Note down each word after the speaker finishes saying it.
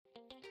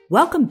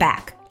Welcome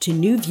back to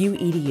New View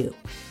EDU,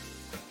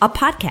 a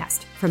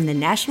podcast from the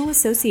National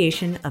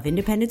Association of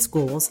Independent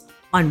Schools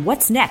on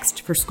what's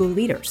next for school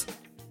leaders.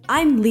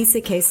 I'm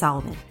Lisa K.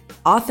 Solomon,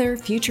 author,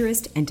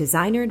 futurist, and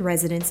designer in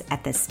residence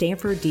at the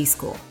Stanford D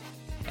School.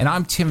 And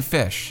I'm Tim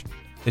Fish,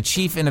 the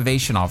Chief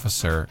Innovation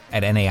Officer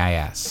at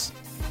NAIS.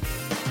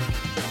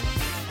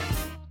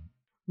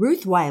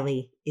 Ruth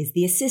Wiley is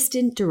the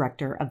Assistant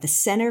Director of the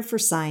Center for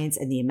Science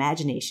and the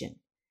Imagination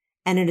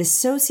and an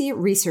Associate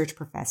Research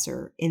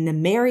Professor in the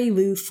Mary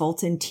Lou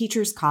Fulton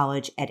Teachers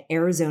College at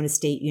Arizona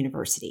State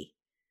University.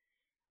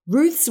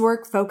 Ruth's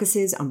work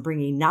focuses on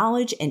bringing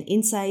knowledge and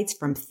insights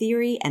from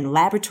theory and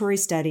laboratory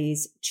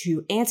studies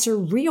to answer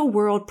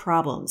real-world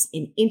problems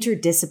in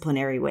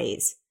interdisciplinary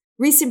ways.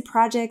 Recent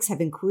projects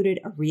have included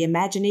a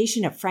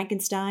reimagination of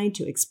Frankenstein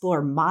to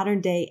explore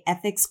modern-day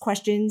ethics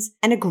questions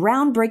and a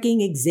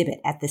groundbreaking exhibit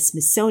at the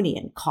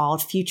Smithsonian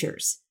called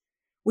Futures.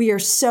 We are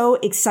so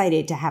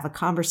excited to have a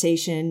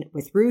conversation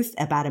with Ruth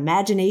about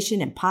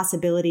imagination and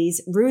possibilities.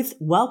 Ruth,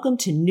 welcome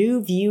to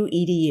New View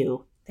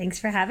EDU. Thanks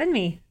for having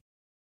me.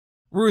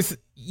 Ruth,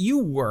 you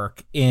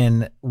work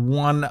in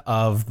one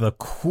of the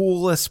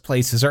coolest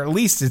places, or at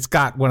least it's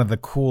got one of the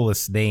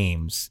coolest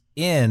names,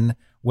 in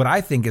what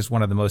I think is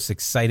one of the most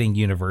exciting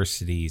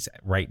universities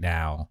right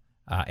now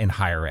in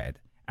higher ed,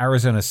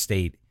 Arizona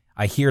State.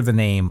 I hear the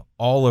name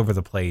all over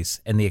the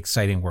place and the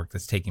exciting work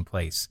that's taking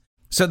place.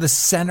 So the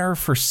Center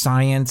for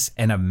Science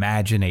and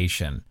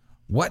Imagination,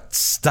 what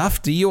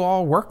stuff do you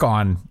all work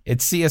on at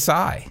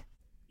CSI?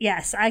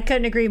 Yes, I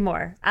couldn't agree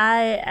more.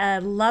 I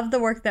love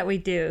the work that we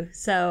do.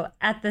 So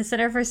at the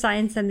Center for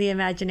Science and the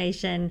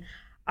Imagination,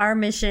 our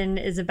mission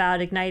is about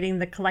igniting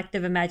the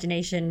collective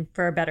imagination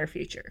for a better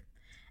future.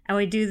 And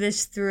we do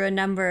this through a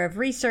number of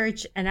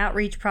research and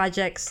outreach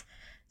projects.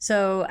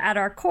 So at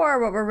our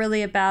core, what we're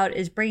really about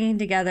is bringing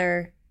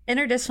together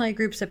interdisciplinary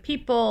groups of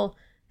people,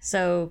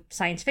 so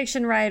science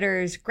fiction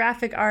writers,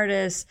 graphic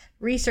artists,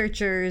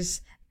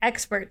 researchers,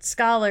 experts,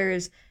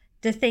 scholars,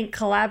 to think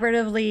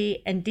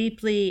collaboratively and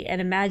deeply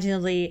and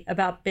imaginatively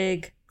about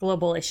big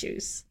global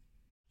issues.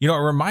 You know,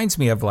 it reminds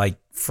me of like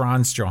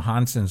Franz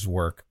Johansson's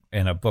work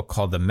in a book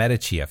called The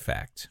Medici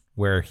Effect,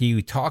 where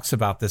he talks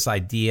about this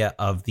idea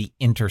of the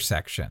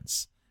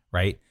intersections,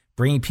 right?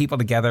 Bringing people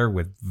together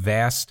with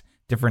vast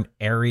different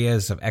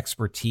areas of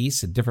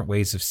expertise and different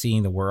ways of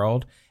seeing the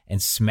world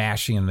and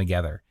smashing them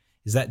together.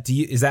 Is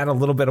that a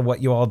little bit of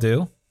what you all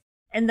do?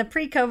 In the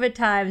pre-COVID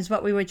times,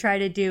 what we would try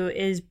to do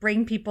is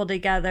bring people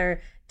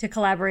together to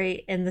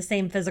collaborate in the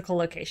same physical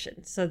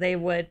location. So they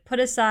would put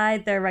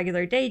aside their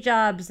regular day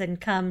jobs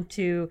and come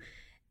to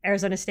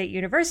Arizona State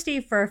University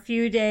for a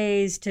few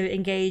days to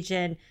engage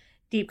in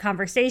deep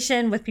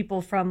conversation with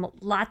people from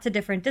lots of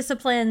different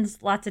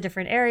disciplines, lots of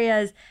different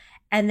areas,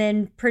 and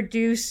then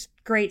produce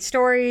great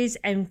stories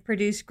and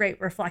produce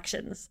great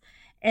reflections.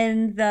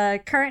 In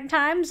the current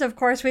times, of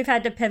course, we've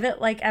had to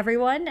pivot like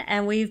everyone,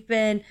 and we've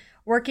been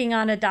working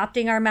on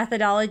adopting our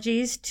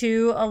methodologies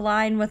to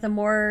align with a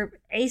more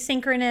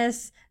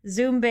asynchronous,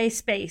 Zoom-based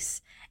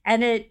space.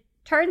 And it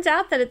turns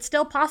out that it's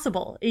still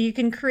possible. You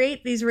can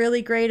create these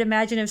really great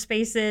imaginative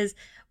spaces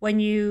when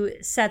you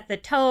set the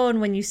tone,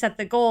 when you set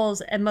the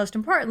goals, and most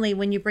importantly,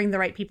 when you bring the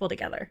right people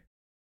together.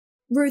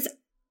 Ruth,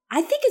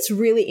 I think it's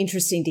really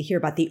interesting to hear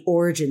about the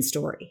origin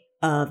story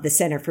of the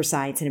Center for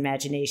Science and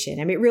Imagination.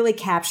 I mean, it really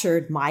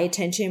captured my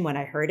attention when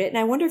I heard it, and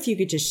I wonder if you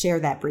could just share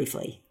that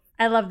briefly.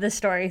 I love this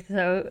story,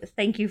 so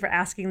thank you for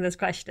asking this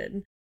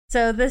question.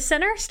 So the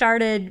center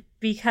started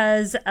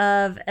because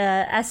of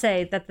an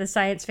essay that the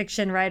science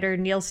fiction writer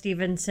Neal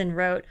Stephenson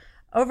wrote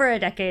over a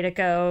decade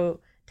ago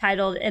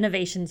titled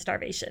Innovation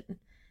Starvation.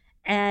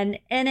 And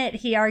in it,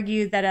 he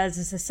argued that as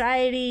a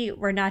society,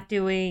 we're not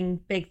doing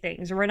big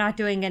things, or we're not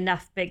doing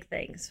enough big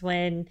things.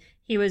 When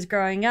he was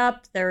growing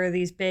up, there were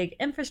these big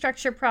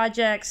infrastructure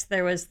projects,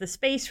 there was the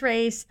space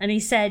race, and he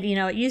said, you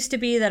know, it used to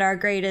be that our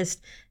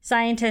greatest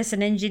scientists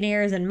and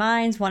engineers and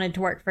minds wanted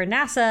to work for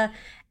NASA,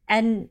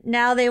 and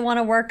now they want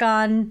to work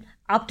on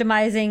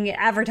optimizing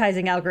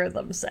advertising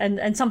algorithms,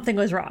 and something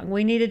was wrong.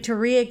 We needed to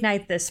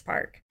reignite this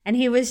spark. And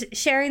he was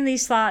sharing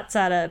these thoughts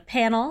at a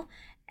panel,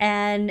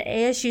 and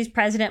ASU's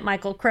president,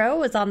 Michael Crow,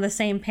 was on the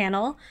same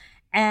panel.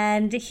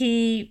 And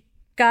he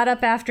got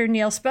up after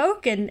Neal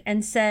spoke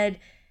and said,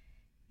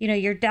 you know,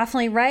 you're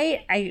definitely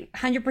right. I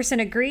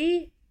 100%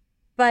 agree.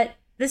 But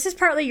this is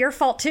partly your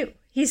fault, too.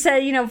 He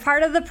said, you know,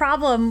 part of the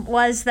problem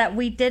was that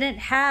we didn't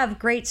have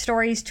great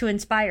stories to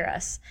inspire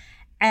us.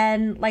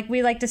 And like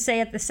we like to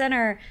say at the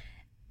center,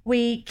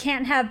 we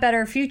can't have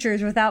better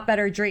futures without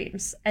better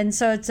dreams. And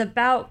so it's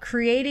about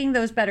creating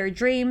those better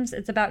dreams.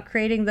 It's about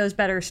creating those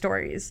better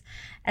stories.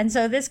 And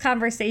so this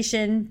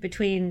conversation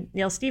between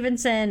Neal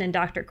Stephenson and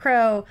Dr.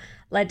 Crow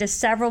led to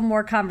several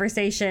more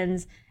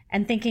conversations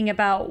and thinking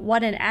about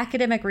what an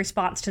academic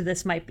response to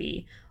this might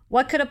be.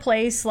 What could a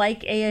place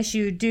like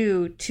ASU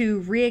do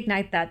to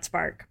reignite that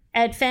spark?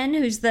 Ed Finn,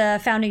 who's the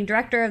founding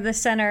director of the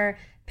center,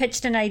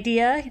 pitched an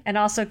idea and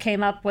also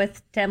came up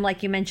with, Tim,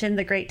 like you mentioned,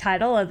 the great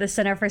title of the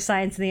Center for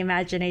Science and the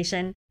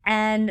Imagination,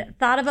 and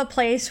thought of a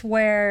place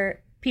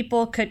where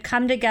people could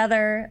come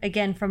together,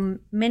 again,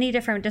 from many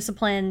different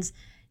disciplines,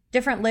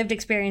 different lived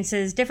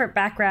experiences, different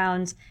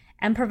backgrounds,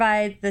 and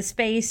provide the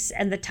space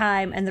and the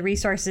time and the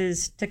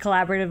resources to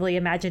collaboratively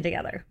imagine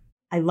together.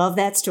 I love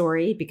that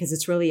story because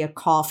it's really a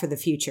call for the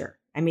future.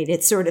 I mean,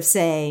 it's sort of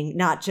saying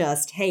not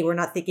just, hey, we're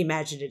not thinking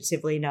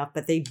imaginatively enough,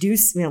 but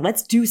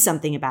let's do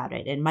something about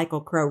it. And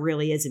Michael Crow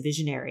really is a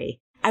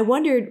visionary. I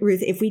wondered,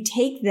 Ruth, if we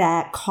take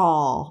that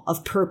call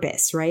of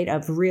purpose, right,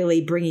 of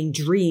really bringing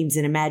dreams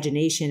and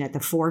imagination at the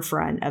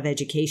forefront of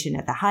education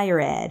at the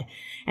higher ed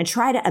and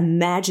try to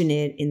imagine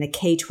it in the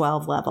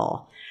K-12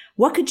 level,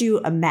 what could you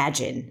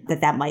imagine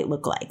that might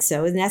look like?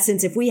 So in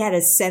essence, if we had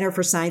a Center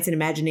for Science and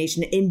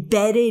Imagination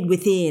embedded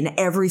within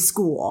every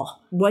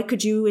school, what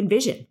could you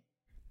envision?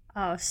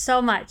 Oh,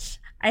 so much.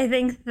 I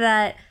think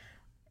that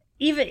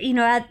even,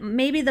 at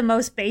maybe the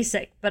most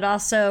basic, but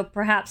also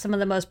perhaps some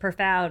of the most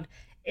profound,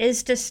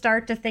 is to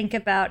start to think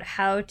about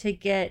how to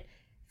get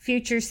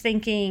futures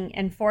thinking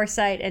and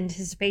foresight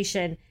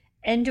anticipation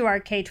into our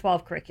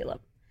K-12 curriculum.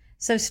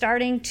 So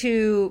starting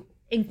to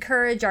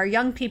encourage our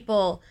young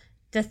people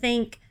to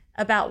think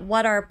about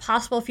what are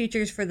possible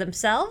futures for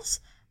themselves,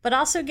 but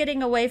also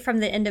getting away from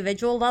the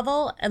individual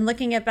level and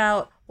looking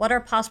about what are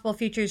possible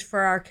futures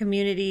for our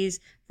communities,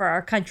 for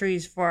our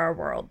countries, for our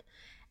world.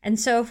 And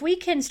so if we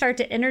can start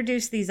to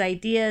introduce these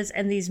ideas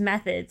and these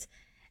methods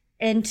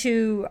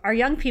into our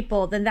young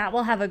people, then that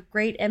will have a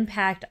great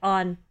impact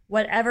on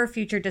whatever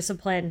future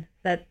discipline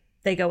that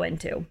they go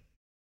into.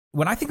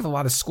 When I think of a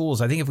lot of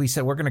schools, I think if we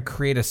said we're going to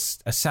create a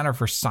Center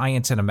for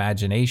Science and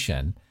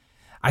Imagination,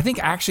 I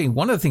think actually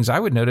one of the things I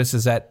would notice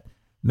is that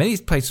many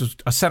places,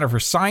 a Center for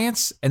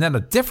Science and then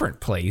a different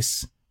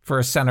place for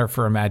a Center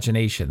for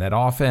Imagination, that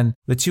often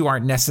the two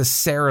aren't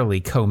necessarily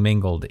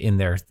commingled in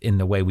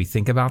the way we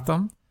think about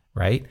them.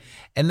 Right.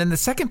 And then the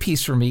second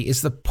piece for me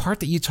is the part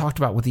that you talked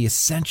about with the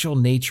essential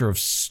nature of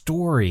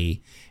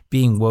story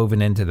being woven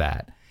into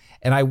that.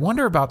 And I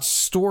wonder about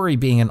story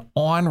being an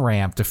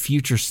on-ramp to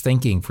futures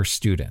thinking for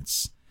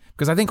students.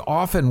 Because I think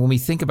often when we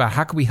think about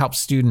how can we help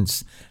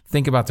students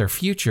think about their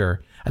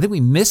future, I think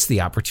we miss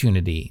the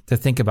opportunity to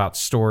think about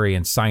story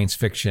and science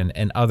fiction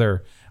and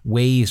other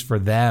ways for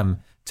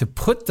them to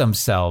put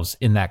themselves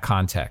in that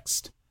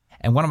context.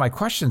 And one of my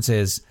questions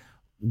is,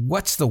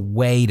 what's the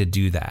way to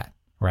do that?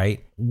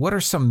 Right? What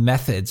are some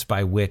methods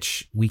by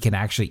which we can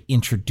actually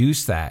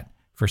introduce that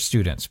for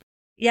students?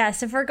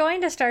 Yes, if we're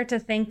going to start to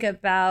think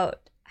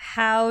about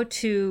how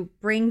to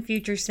bring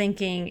futures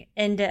thinking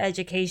into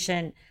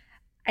education,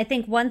 I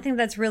think one thing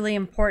that's really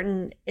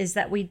important is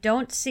that we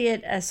don't see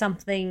it as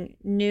something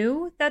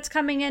new that's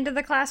coming into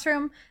the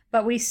classroom,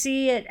 but we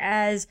see it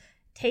as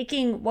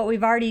taking what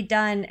we've already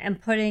done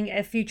and putting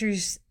a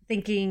futures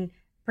thinking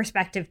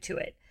perspective to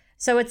it.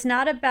 So it's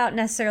not about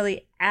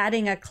necessarily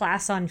adding a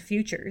class on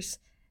futures,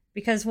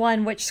 because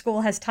one, which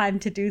school has time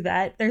to do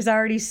that? There's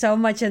already so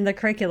much in the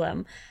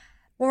curriculum.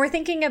 When we're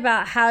thinking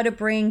about how to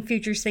bring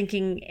futures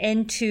thinking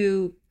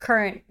into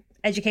current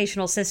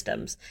educational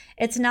systems,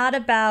 it's not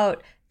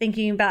about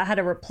thinking about how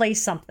to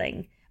replace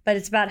something, but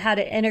it's about how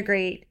to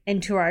integrate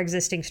into our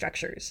existing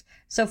structures.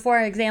 So for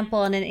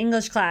example, in an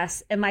English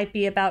class, it might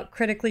be about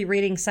critically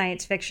reading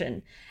science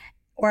fiction,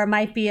 or it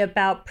might be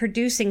about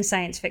producing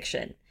science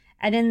fiction.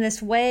 And in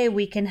this way,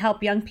 we can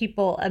help young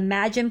people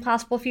imagine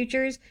possible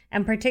futures,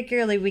 and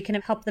particularly we can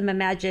help them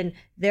imagine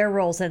their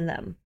roles in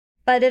them.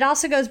 But it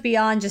also goes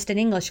beyond just an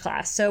English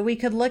class. So we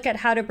could look at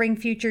how to bring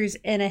futures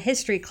in a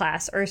history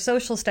class or a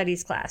social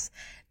studies class.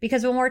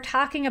 Because when we're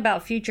talking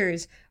about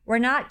futures, we're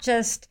not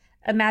just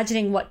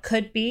imagining what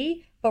could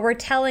be, but we're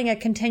telling a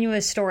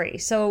continuous story.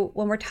 So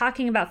when we're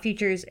talking about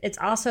futures, it's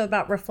also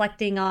about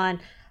reflecting on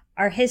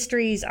our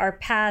histories, our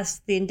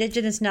past, the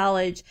indigenous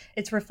knowledge.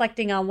 It's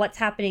reflecting on what's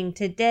happening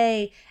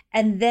today.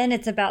 And then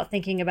it's about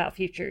thinking about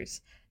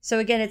futures. So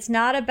again, it's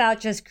not about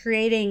just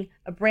creating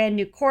a brand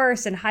new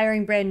course and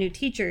hiring brand new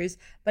teachers,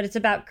 but it's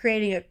about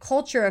creating a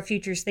culture of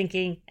futures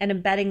thinking and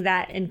embedding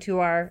that into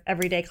our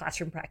everyday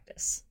classroom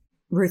practice.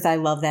 Ruth, I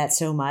love that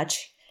so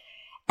much.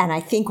 And I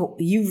think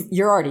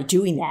you're already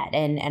doing that.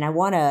 And I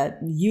want to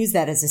use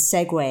that as a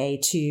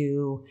segue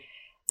to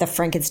the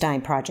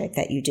Frankenstein project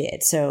that you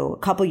did. So a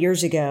couple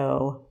years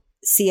ago,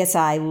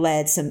 CSI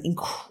led some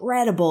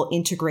incredible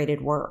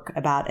integrated work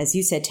about, as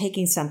you said,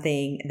 taking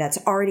something that's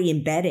already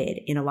embedded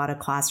in a lot of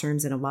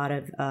classrooms and a lot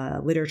of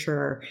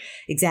literature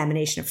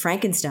examination of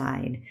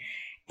Frankenstein,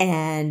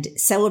 and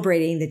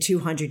celebrating the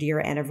 200-year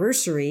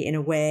anniversary in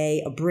a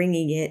way of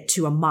bringing it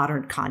to a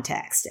modern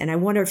context. And I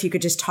wonder if you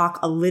could just talk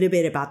a little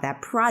bit about that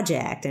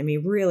project. I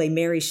mean, really,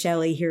 Mary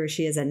Shelley, here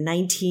she is, a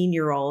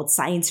 19-year-old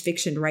science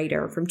fiction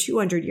writer from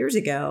 200 years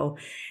ago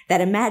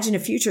that imagined a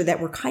future that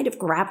we're kind of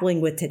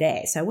grappling with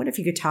today. So I wonder if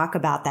you could talk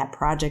about that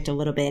project a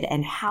little bit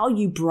and how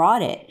you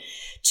brought it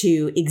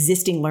to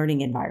existing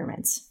learning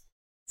environments.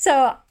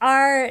 So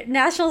our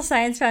National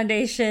Science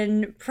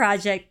Foundation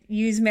project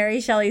used Mary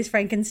Shelley's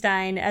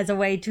Frankenstein as a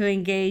way to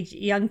engage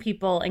young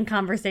people in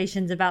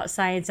conversations about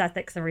science,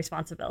 ethics, and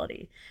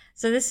responsibility.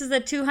 So this is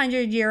a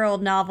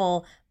 200-year-old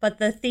novel, but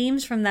the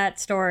themes from that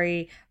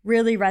story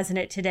really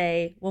resonate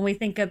today when we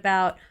think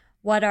about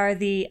what are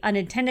the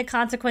unintended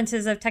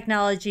consequences of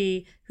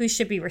technology, who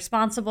should be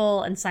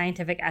responsible, and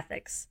scientific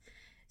ethics.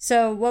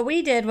 So what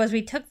we did was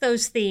we took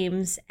those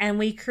themes and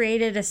we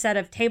created a set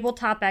of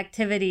tabletop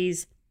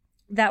activities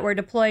that were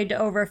deployed to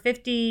over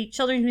 50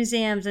 children's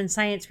museums and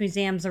science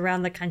museums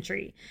around the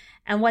country.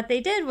 And what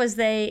they did was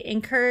they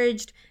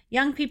encouraged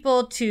young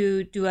people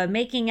to do a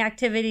making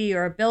activity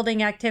or a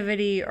building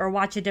activity or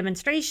watch a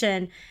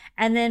demonstration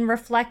and then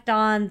reflect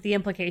on the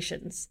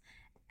implications.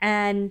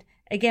 And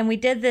again, we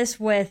did this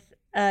with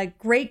a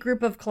great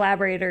group of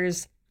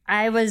collaborators.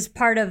 I was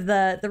part of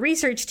the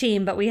research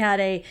team, but we had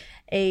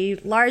a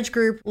large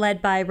group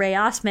led by Ray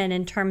Osman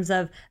in terms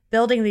of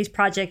building these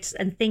projects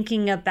and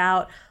thinking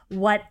about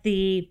what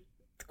the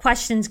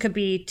questions could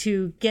be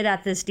to get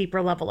at this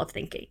deeper level of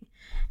thinking.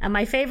 And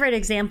my favorite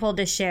example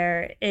to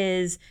share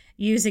is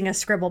using a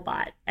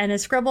Scribblebot. And a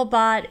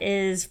Scribblebot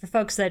is, for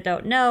folks that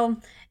don't know,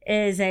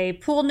 is a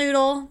pool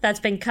noodle that's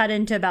been cut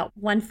into about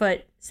 1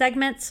 foot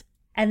segments.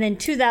 And then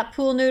to that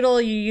pool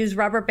noodle, you use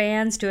rubber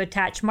bands to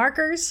attach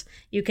markers.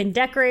 You can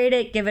decorate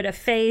it, give it a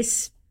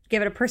face,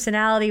 give it a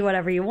personality,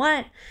 whatever you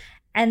want.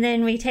 And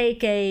then we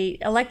take a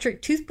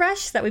electric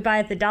toothbrush that we buy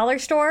at the dollar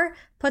store,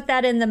 put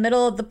that in the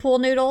middle of the pool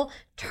noodle,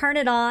 turn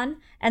it on,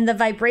 and the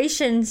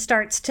vibration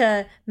starts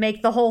to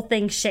make the whole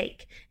thing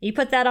shake. You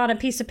put that on a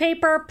piece of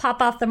paper,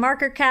 pop off the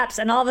marker caps,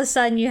 and all of a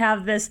sudden you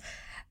have this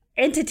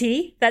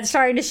entity that's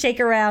starting to shake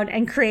around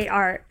and create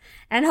art.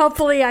 And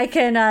hopefully I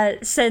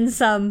can send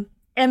some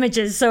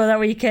images so that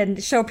we can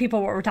show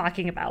people what we're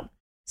talking about.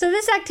 So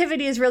this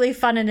activity is really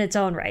fun in its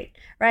own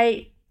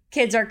right?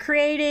 Kids are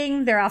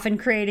creating, they're often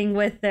creating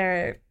with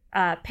their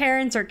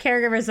parents or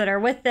caregivers that are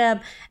with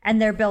them,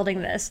 and they're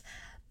building this.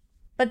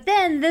 But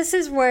then this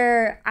is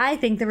where I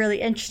think the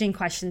really interesting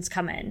questions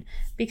come in,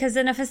 because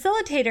then a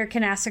facilitator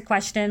can ask a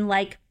question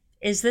like,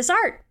 is this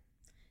art?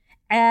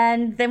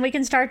 And then we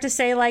can start to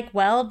say like,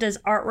 well, does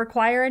art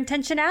require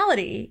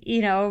intentionality?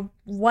 You know,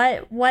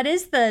 what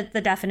is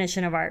the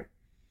definition of art?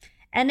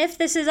 And if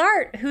this is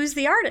art, who's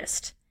the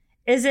artist?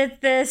 Is it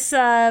this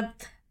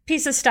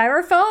piece of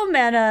styrofoam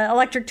and an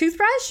electric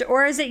toothbrush,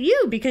 or is it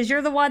you because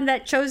you're the one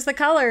that chose the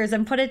colors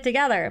and put it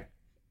together?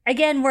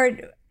 Again,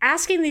 we're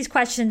asking these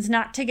questions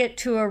not to get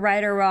to a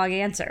right or wrong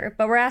answer,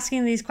 but we're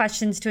asking these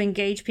questions to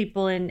engage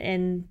people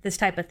in this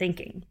type of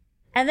thinking.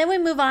 And then we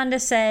move on to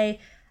say,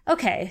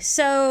 okay,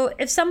 so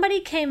if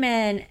somebody came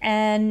in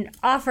and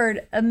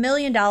offered $1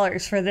 million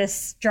for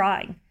this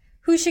drawing,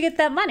 who should get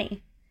that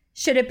money?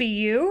 Should it be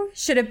you?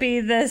 Should it be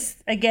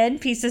this, again,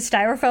 piece of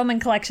styrofoam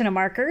and collection of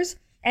markers?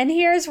 And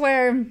here's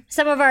where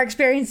some of our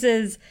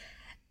experiences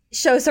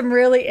show some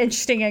really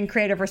interesting and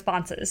creative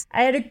responses.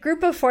 I had a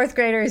group of fourth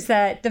graders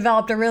that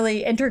developed a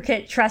really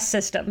intricate trust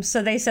system.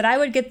 So they said I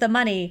would get the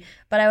money,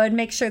 but I would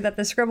make sure that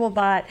the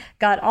Scribblebot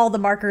got all the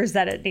markers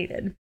that it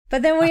needed.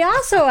 But then we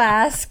also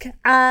ask,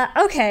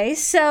 okay,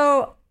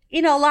 so,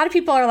 you know, a lot of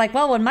people are like,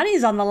 well, when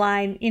money's on the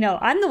line, you know,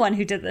 I'm the one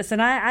who did this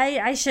and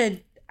I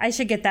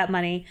should get that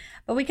money.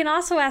 But we can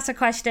also ask a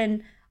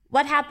question,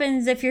 what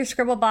happens if your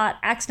Scribblebot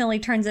accidentally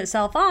turns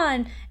itself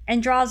on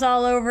and draws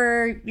all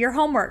over your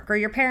homework or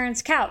your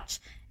parents' couch?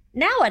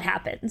 Now what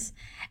happens?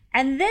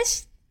 And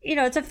this, you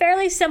know, it's a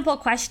fairly simple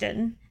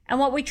question. And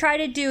what we try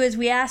to do is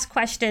we ask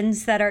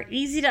questions that are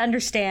easy to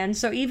understand,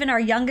 so even our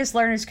youngest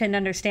learners can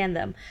understand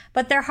them,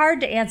 but they're hard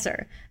to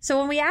answer. So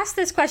when we ask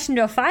this question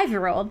to a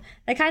 5-year-old,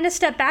 they kind of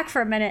step back for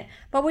a minute,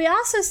 but we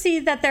also see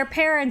that their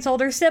parents,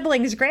 older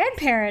siblings,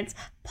 grandparents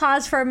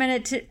pause for a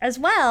minute as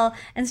well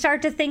and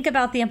start to think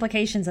about the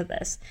implications of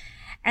this.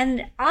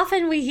 And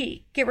often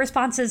we get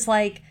responses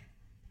like,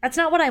 that's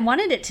not what I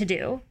wanted it to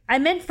do. I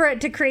meant for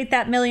it to create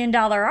that $1 million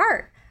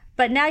art,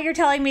 but now you're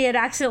telling me it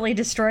accidentally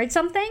destroyed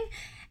something?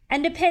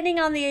 And depending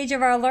on the age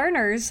of our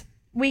learners,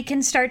 we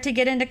can start to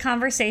get into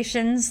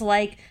conversations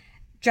like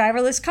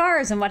driverless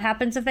cars and what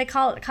happens if they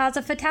cause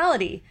a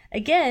fatality.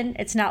 Again,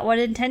 it's not what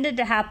intended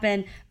to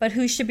happen, but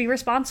who should be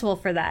responsible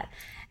for that?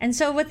 And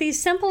so with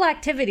these simple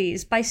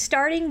activities, by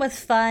starting with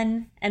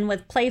fun and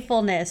with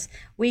playfulness,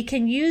 we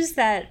can use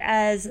that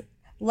as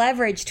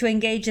leverage to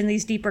engage in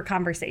these deeper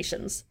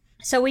conversations.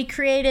 So we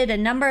created a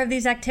number of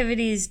these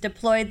activities,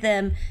 deployed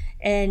them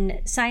in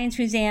science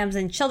museums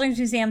and children's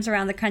museums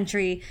around the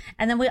country.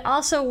 And then we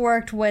also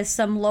worked with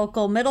some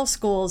local middle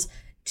schools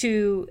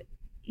to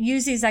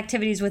use these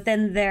activities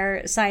within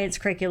their science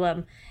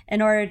curriculum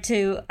in order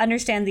to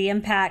understand the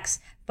impacts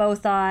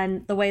both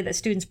on the way that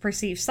students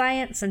perceive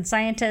science and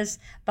scientists,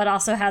 but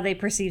also how they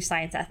perceive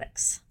science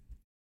ethics.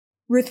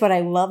 Ruth, what I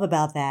love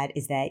about that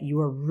is that you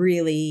are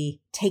really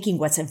taking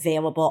what's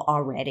available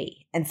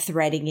already and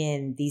threading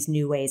in these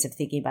new ways of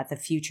thinking about the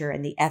future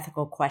and the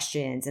ethical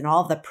questions and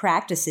all of the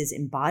practices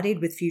embodied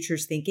with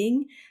futures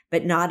thinking,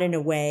 but not in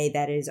a way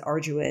that is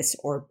arduous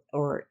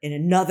or in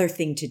another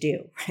thing to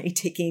do, right?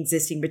 Taking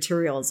existing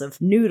materials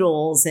of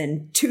noodles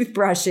and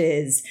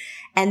toothbrushes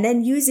and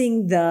then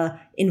using the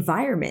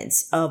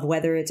environments of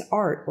whether it's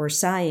art or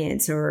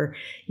science or,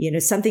 you know,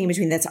 something in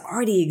between that's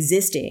already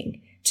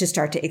existing to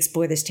start to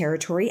explore this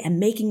territory and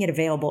making it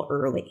available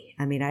early.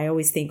 I mean, I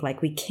always think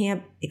like we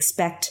can't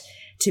expect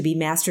to be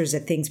masters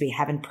at things we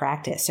haven't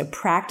practiced. So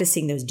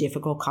practicing those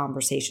difficult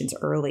conversations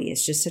early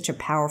is just such a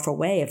powerful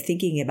way of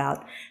thinking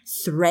about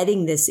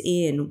threading this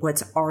in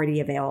what's already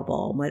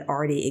available and what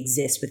already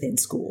exists within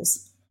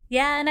schools.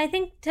 Yeah, and I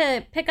think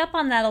to pick up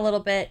on that a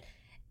little bit,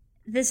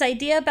 this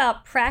idea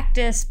about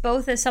practice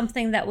both as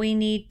something that we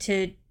need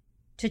to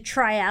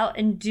try out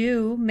and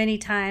do many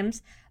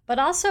times, but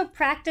also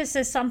practice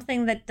is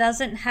something that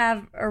doesn't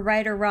have a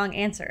right or wrong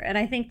answer. And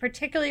I think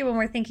particularly when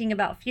we're thinking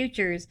about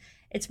futures,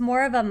 it's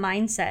more of a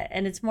mindset,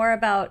 and it's more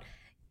about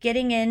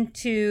getting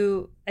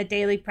into a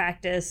daily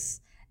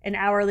practice, an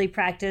hourly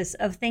practice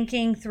of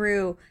thinking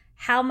through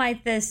how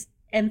might this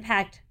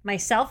impact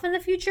myself in the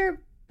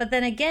future, but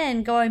then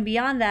again, going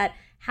beyond that,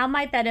 how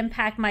might that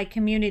impact my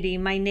community,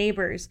 my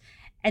neighbors,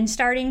 and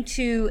starting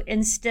to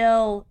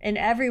instill in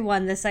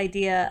everyone this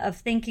idea of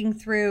thinking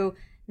through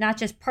not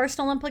just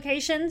personal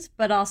implications,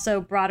 but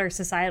also broader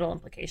societal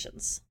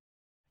implications.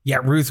 Yeah,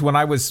 Ruth, when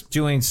I was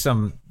doing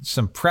some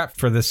prep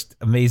for this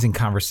amazing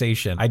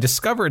conversation, I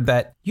discovered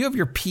that you have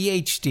your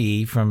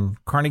PhD from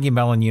Carnegie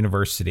Mellon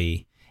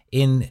University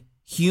in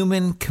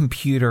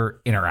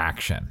human-computer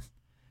interaction.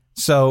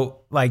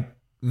 So, like,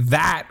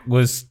 that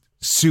was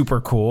super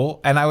cool.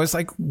 And I was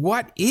like,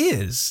 what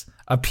is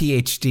a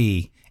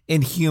PhD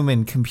in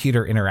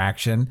human-computer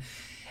interaction?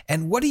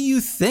 And what do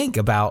you think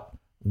about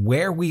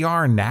where we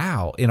are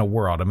now in a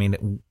world? I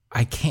mean,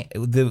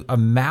 the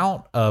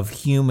amount of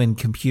human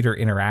computer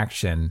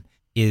interaction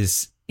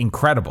is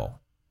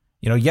incredible.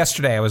 You know,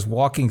 yesterday I was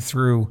walking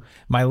through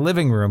my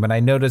living room and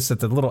I noticed that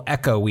the little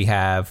Echo we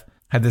have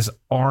had this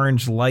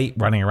orange light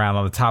running around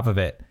on the top of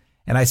it.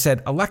 And I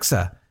said,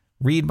 Alexa,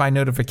 read my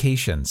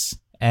notifications.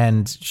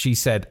 And she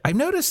said, I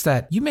noticed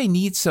that you may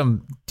need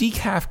some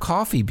decaf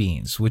coffee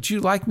beans. Would you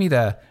like me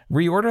to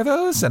reorder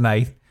those? And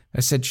I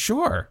said,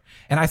 sure.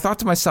 And I thought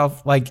to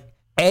myself, like,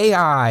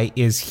 AI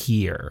is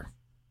here.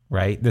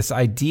 Right? This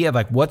idea,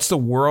 like, what's the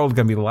world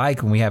going to be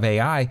like when we have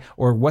AI?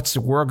 Or what's the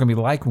world going to be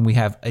like when we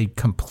have a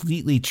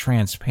completely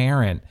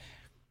transparent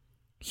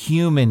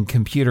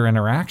human-computer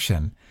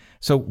interaction?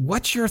 So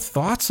what's your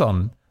thoughts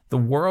on the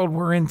world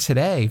we're in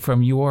today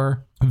from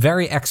your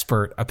very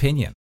expert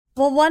opinion?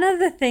 Well, one of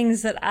the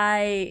things that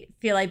I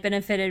feel I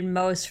benefited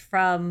most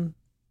from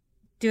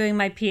doing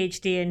my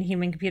PhD in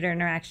human-computer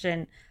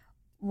interaction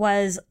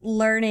was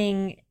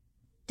learning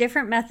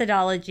different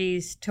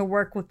methodologies to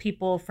work with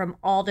people from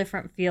all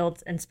different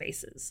fields and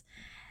spaces.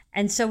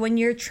 And so when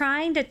you're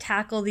trying to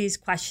tackle these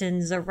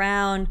questions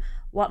around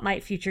what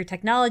might future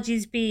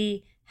technologies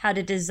be, how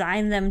to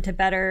design them to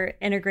better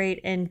integrate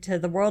into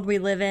the world we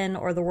live in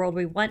or the world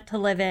we want to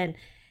live in,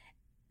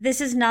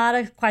 this is not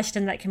a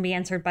question that can be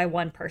answered by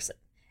one person.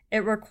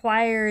 It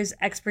requires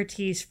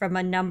expertise from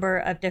a number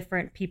of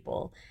different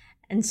people.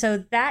 And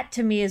so that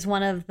to me is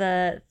one of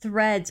the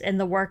threads in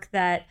the work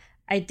that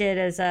I did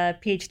as a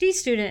PhD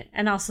student,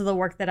 and also the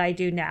work that I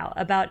do now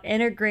about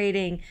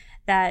integrating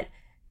that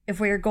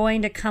if we are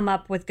going to come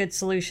up with good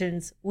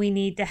solutions, we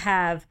need to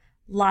have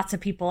lots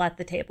of people at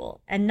the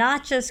table, and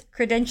not just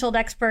credentialed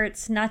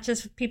experts, not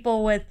just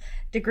people with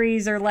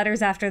degrees or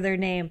letters after their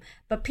name,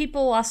 but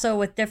people also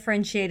with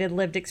differentiated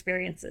lived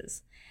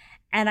experiences.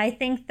 And I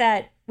think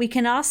that we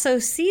can also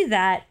see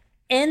that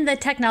in the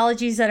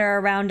technologies that are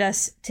around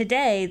us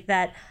today,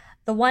 that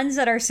the ones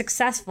that are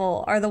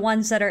successful are the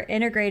ones that are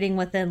integrating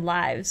within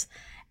lives,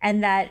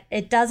 and that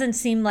it doesn't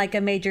seem like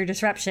a major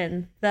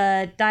disruption.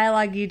 The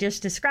dialogue you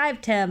just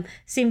described, Tim,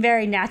 seemed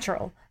very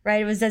natural,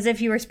 right? It was as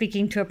if you were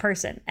speaking to a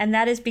person. And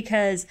that is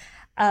because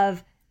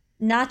of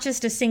not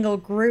just a single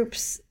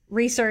group's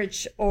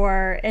research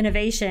or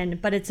innovation,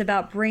 but it's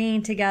about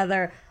bringing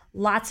together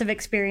lots of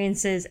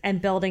experiences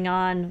and building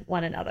on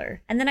one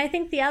another. And then I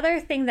think the other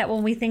thing that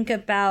when we think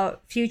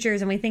about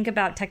futures and we think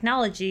about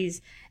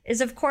technologies is,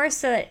 of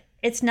course, that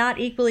it's not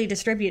equally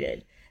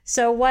distributed.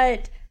 So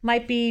what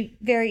might be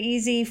very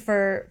easy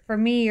for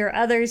me or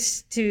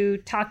others to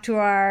talk to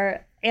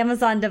our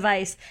Amazon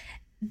device,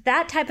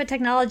 that type of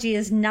technology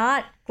is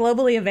not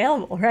globally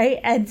available, right?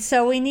 And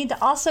so we need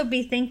to also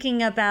be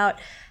thinking about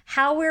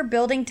how we're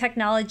building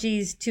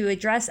technologies to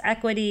address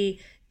equity,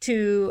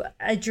 to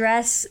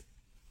address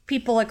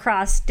people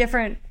across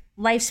different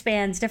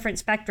lifespans,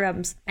 different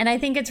spectrums. And I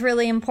think it's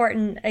really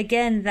important,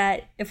 again,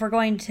 that if we're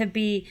going to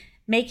be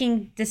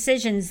making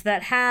decisions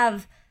that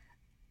have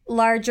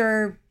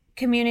larger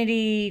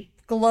community,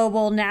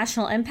 global,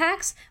 national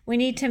impacts, we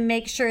need to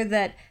make sure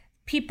that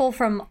people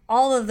from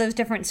all of those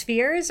different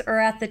spheres are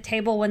at the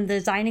table when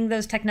designing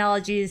those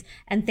technologies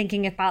and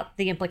thinking about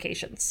the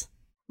implications.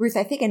 Ruth,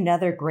 I think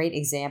another great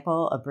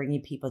example of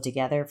bringing people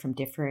together from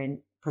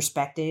different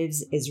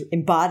perspectives is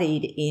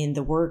embodied in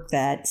the work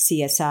that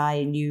CSI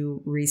and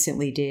you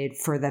recently did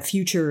for the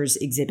Futures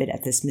exhibit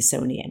at the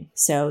Smithsonian.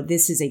 So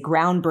this is a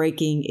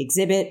groundbreaking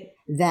exhibit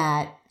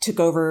that took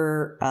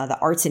over the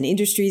Arts and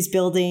Industries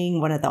building,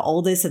 one of the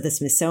oldest of the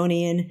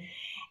Smithsonian.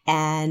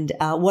 And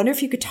wonder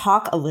if you could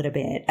talk a little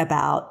bit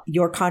about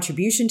your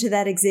contribution to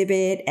that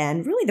exhibit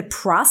and really the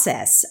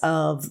process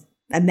of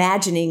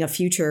imagining a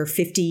future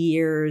 50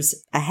 years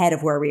ahead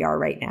of where we are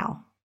right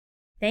now.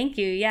 Thank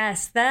you.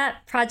 Yes,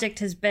 that project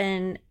has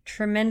been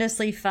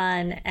tremendously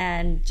fun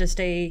and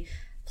just a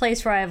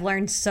place where I've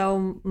learned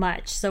so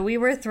much. So we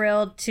were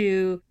thrilled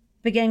to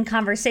begin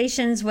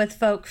conversations with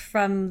folks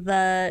from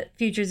the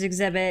Futures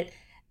exhibit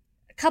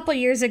a couple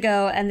years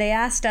ago, and they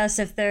asked us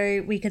if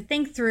we could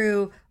think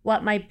through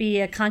what might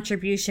be a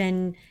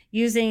contribution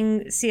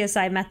using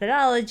CSI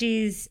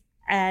methodologies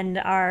and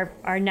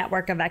our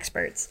network of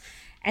experts.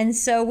 And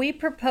so we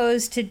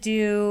proposed to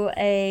do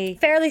a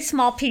fairly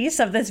small piece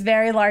of this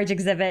very large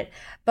exhibit,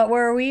 but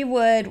where we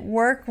would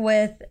work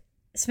with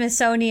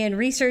Smithsonian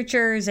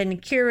researchers and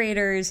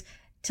curators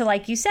to,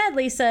 like you said,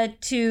 Lisa,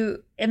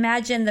 to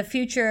imagine the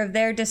future of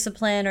their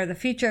discipline or the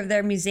future of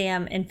their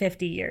museum in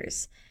 50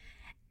 years.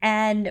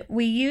 And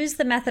we use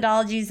the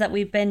methodologies that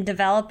we've been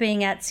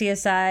developing at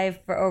CSI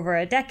for over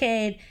a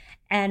decade.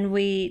 And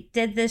we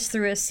did this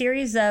through a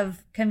series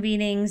of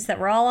convenings that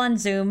were all on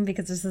Zoom,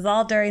 because this is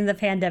all during the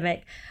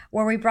pandemic,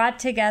 where we brought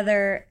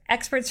together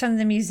experts from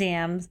the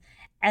museums,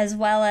 as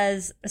well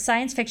as a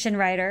science fiction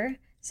writer.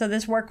 So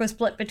this work was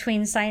split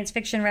between science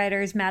fiction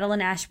writers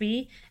Madeline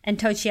Ashby and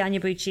Tochi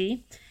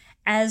Onyebuchi,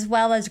 as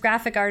well as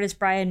graphic artist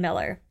Brian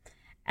Miller.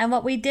 And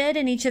what we did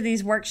in each of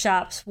these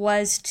workshops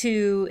was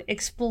to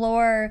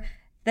explore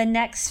the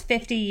next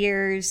 50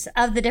 years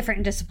of the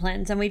different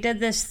disciplines. And we did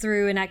this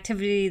through an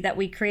activity that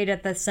we created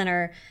at the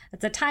center.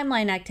 It's a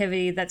timeline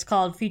activity that's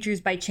called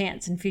Futures by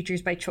Chance and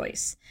Futures by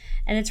Choice.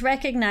 And it's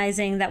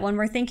recognizing that when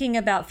we're thinking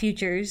about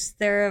futures,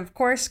 there are, of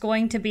course,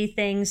 going to be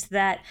things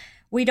that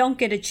we don't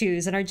get to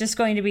choose and are just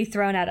going to be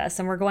thrown at us,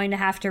 and we're going to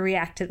have to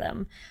react to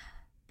them.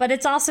 But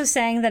it's also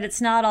saying that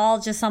it's not all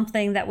just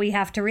something that we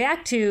have to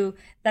react to,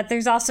 that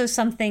there's also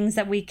some things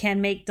that we can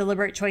make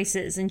deliberate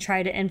choices and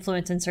try to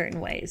influence in certain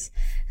ways.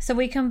 So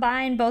we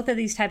combine both of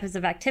these types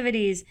of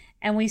activities,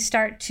 and we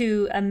start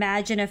to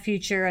imagine a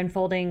future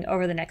unfolding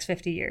over the next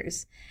 50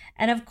 years.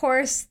 And of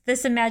course,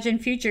 this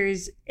imagined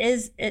futures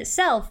is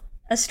itself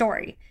a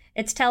story.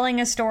 It's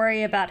telling a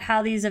story about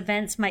how these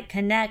events might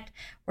connect.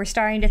 We're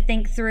starting to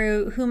think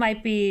through who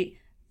might be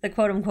the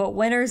quote unquote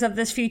winners of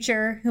this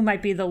future, who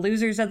might be the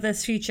losers of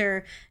this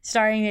future,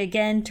 starting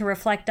again to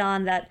reflect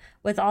on that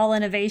with all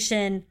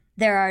innovation,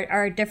 there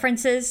are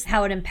differences,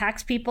 how it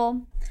impacts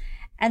people.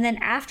 And then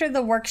after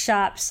the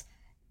workshops,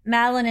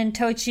 Madeline and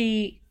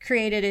Tochi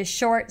created a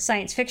short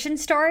science fiction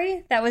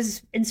story that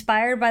was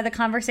inspired by the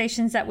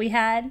conversations that we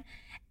had.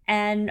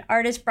 And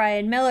artist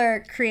Brian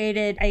Miller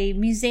created a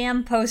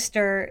museum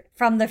poster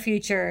from the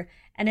future.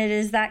 And it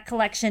is that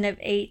collection of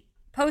 8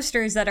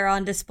 posters that are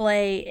on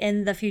display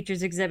in the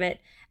Futures exhibit.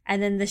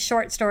 And then the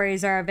short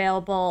stories are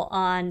available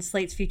on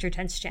Slate's Future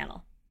Tense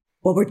channel.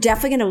 Well, we're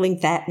definitely going to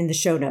link that in the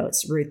show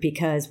notes, Ruth,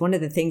 because one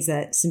of the things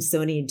that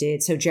Smithsonian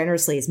did so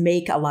generously is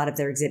make a lot of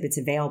their exhibits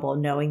available,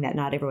 knowing that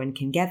not everyone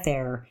can get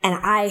there. And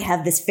I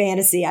have this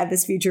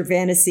future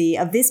fantasy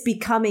of this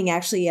becoming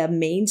actually a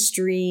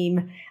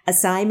mainstream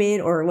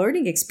assignment or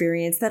learning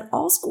experience that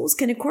all schools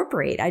can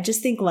incorporate. I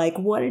just think, like,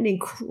 what an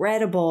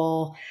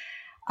incredible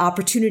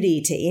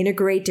opportunity to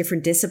integrate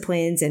different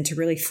disciplines and to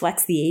really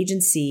flex the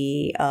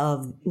agency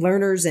of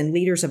learners and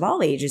leaders of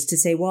all ages to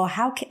say, well,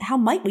 how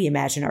might we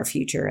imagine our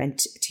future? And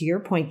to your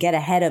point, get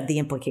ahead of the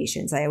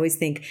implications. I always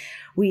think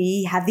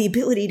we have the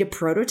ability to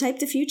prototype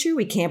the future.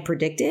 We can't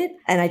predict it.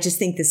 And I just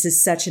think this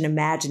is such an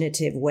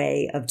imaginative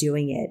way of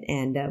doing it.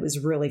 And it was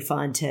really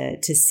fun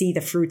to see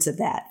the fruits of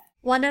that.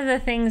 One of the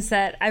things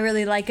that I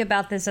really like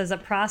about this as a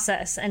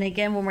process, and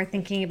again, when we're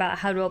thinking about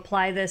how to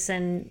apply this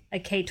in a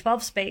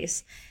K-12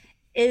 space,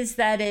 is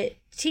that it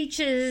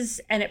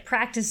teaches and it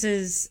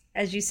practices,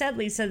 as you said,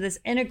 Lisa, this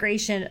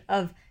integration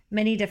of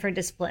many different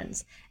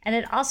disciplines. And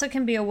it also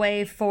can be a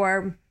way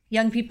for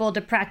young people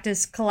to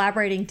practice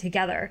collaborating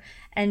together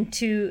and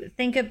to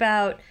think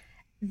about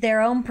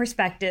their own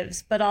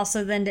perspectives, but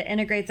also then to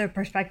integrate the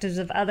perspectives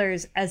of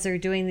others as they're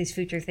doing these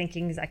future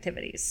thinking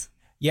activities.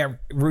 Yeah,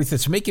 Ruth,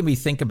 it's making me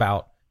think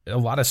about a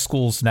lot of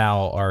schools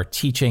now are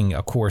teaching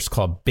a course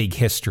called Big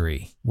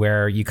History,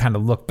 where you kind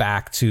of look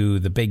back to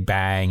the Big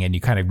Bang and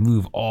you kind of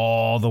move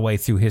all the way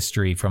through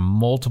history from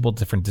multiple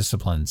different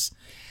disciplines.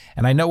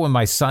 And I know when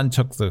my son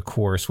took the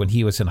course when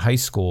he was in high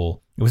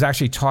school, it was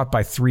actually taught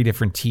by 3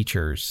 different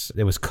teachers.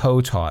 It was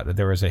co-taught.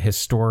 There was a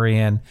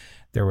historian,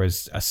 there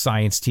was a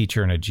science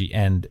teacher,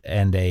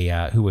 and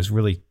a who was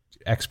really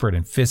expert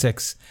in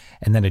physics,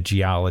 and then a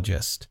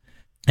geologist.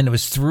 And it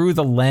was through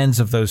the lens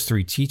of those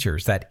 3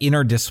 teachers, that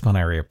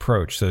interdisciplinary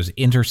approach, those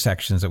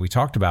intersections that we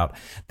talked about,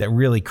 that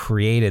really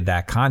created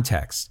that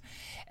context.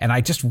 And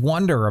I just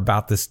wonder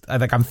about this.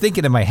 Like, I'm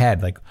thinking in my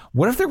head, like,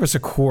 what if there was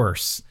a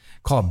course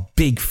called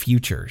Big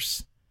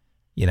Futures,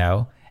 you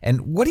know?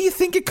 And what do you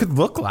think it could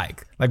look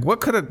like? Like,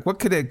 what could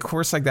a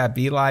course like that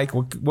be like?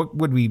 What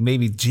would we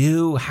maybe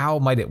do? How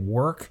might it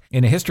work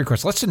in a history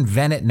course? Let's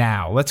invent it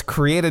now. Let's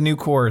create a new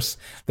course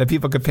that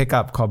people could pick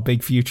up called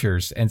Big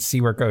Futures and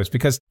see where it goes.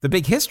 Because the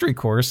big history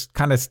course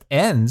kind of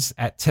ends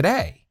at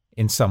today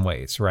in some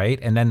ways, right?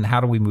 And then how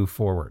do we move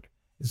forward?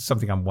 This is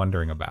something I'm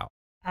wondering about.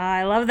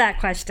 I love that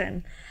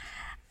question.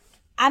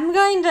 I'm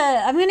going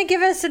to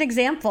give us an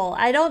example.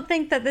 I don't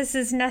think that this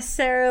is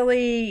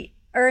necessarily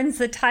earns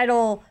the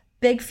title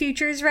Big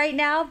Futures right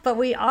now, but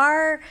we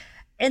are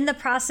in the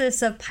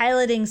process of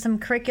piloting some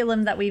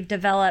curriculum that we've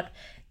developed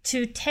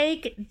to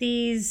take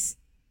these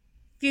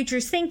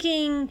futures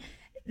thinking,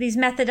 these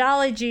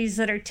methodologies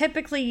that are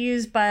typically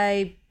used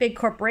by big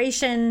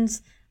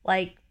corporations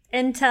like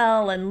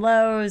Intel and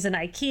Lowe's and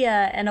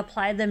IKEA and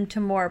apply them to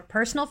more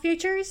personal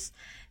futures.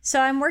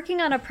 So I'm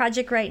working on a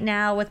project right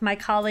now with my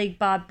colleague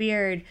Bob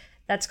Beard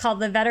that's called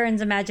the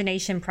Veterans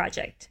Imagination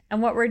Project.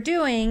 And what we're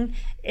doing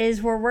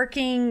is we're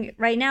working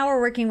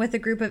with a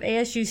group of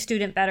ASU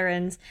student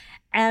veterans,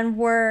 and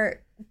we're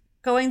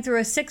going through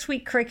a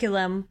 6-week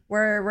curriculum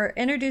where we're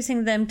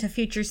introducing them to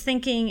futures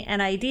thinking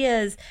and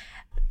ideas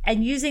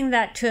and using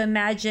that to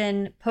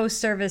imagine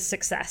post-service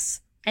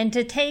success and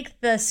to take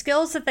the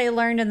skills that they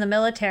learned in the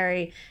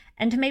military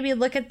and to maybe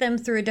look at them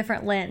through a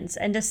different lens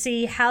and to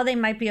see how they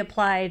might be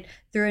applied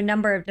through a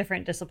number of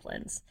different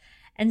disciplines.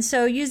 And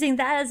so using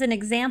that as an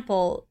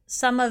example,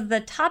 some of the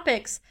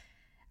topics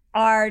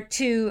are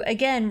to,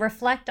 again,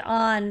 reflect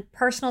on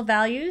personal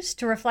values,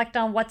 to reflect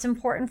on what's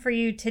important for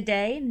you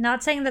today.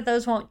 Not saying that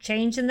those won't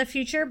change in the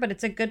future, but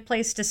it's a good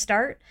place to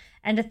start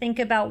and to think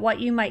about what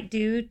you might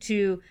do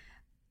to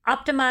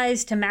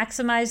optimize, to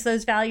maximize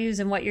those values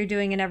and what you're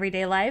doing in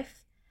everyday life.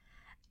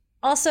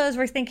 Also, as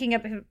we're thinking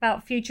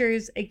about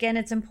futures, again,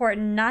 it's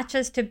important not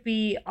just to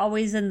be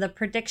always in the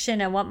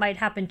prediction and what might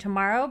happen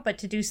tomorrow, but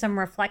to do some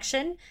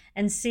reflection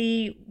and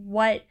see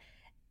what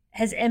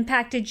has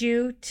impacted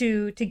you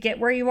to get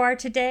where you are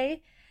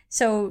today.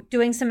 So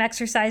doing some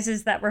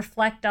exercises that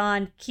reflect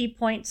on key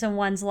points in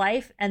one's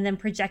life and then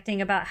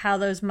projecting about how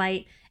those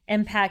might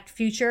impact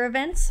future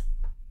events.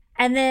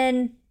 And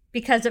then,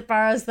 because it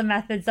borrows the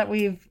methods that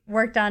we've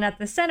worked on at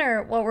the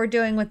center, what we're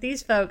doing with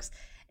these folks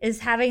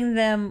is having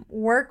them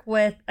work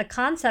with a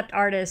concept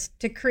artist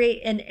to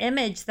create an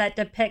image that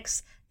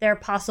depicts their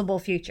possible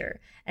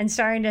future and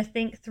starting to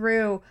think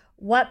through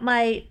what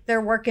might their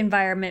work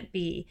environment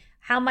be,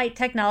 how might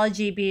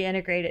technology be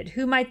integrated,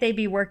 who might they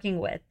be working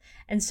with.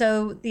 And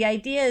so the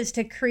idea is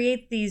to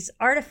create these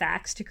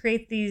artifacts, to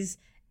create these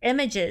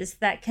images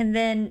that can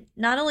then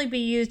not only be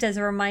used as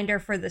a reminder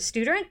for the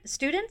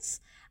students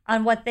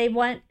on what they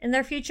want in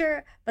their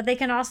future, but they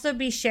can also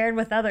be shared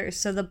with others.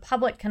 So the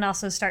public can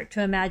also start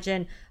to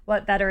imagine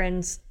what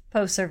veterans'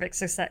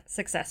 post-service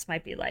success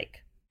might be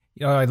like.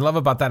 You know, what I love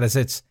about that is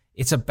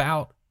it's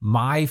about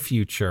my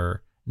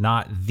future,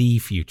 not the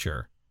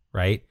future,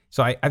 right?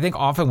 So I think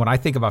often when I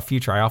think about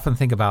future, I often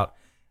think about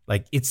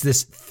like it's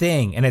this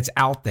thing and it's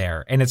out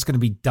there and it's going to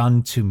be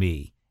done to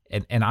me.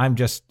 And I'm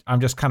just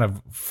kind of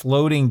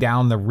floating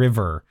down the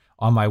river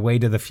on my way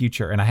to the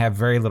future and I have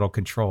very little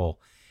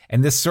control.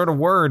 And this sort of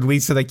word,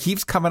 Lisa, that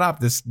keeps coming up,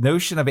 this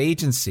notion of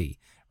agency,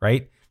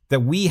 right?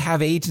 That we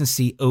have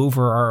agency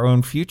over our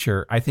own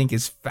future, I think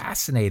is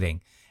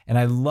fascinating. And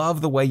I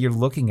love the way you're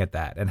looking at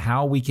that and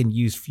how we can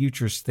use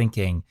futures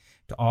thinking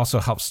to also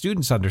help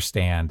students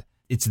understand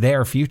it's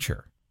their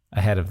future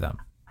ahead of them.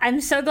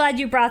 I'm so glad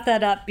you brought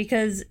that up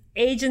because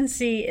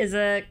agency is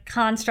a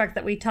construct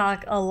that we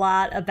talk a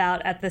lot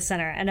about at the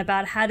center and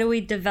about how do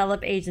we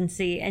develop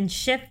agency and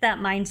shift that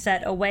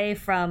mindset away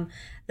from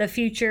the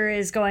future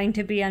is going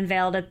to be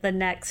unveiled at the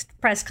next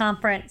press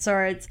conference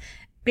or it's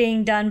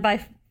being done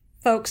by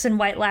folks in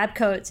white lab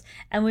coats.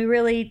 And we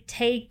really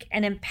take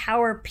and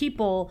empower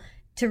people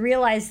to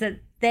realize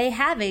that they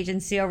have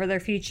agency over their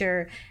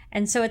future.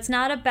 And so it's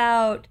not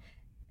about,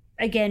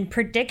 again,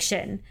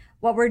 prediction.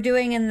 What we're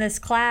doing in this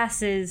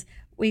class is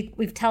we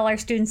tell our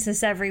students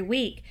this every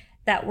week,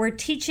 that we're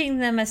teaching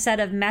them a set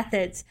of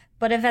methods.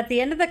 But if at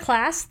the end of the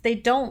class, they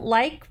don't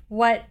like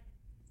what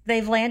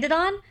they've landed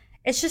on,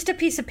 it's just a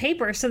piece of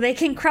paper so they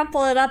can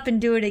crumple it up and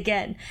do it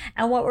again.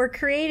 And what we're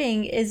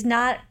creating is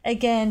not,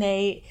 again,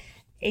 a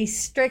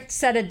strict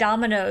set of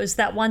dominoes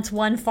that once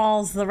one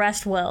falls, the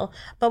rest will.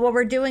 But what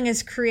we're doing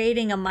is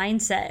creating a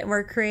mindset.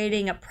 We're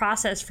creating a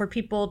process for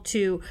people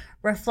to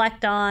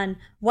reflect on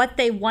what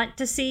they want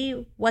to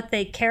see, what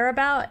they care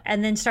about,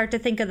 and then start to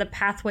think of the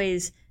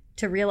pathways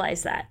to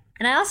realize that.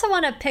 And I also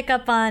want to pick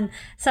up on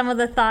some of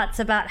the thoughts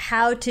about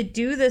how to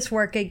do this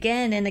work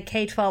again in a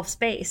K-12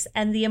 space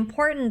and the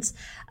importance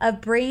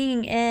of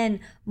bringing in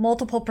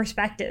multiple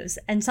perspectives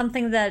and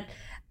something that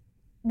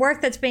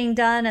work that's being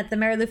done at the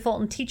Mary Lou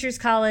Fulton Teachers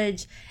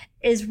College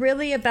is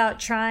really about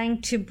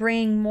trying to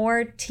bring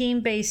more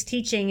team-based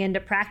teaching into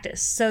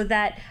practice so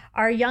that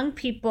our young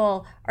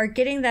people are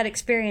getting that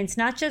experience,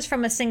 not just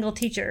from a single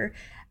teacher,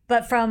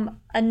 but from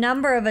a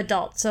number of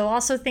adults. So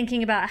also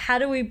thinking about how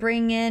do we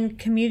bring in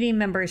community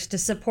members to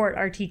support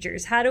our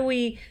teachers? How do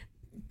we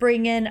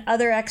bring in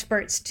other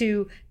experts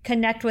to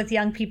connect with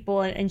young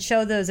people and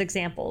show those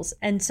examples?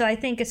 And so I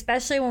think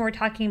especially when we're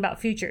talking about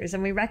futures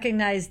and we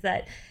recognize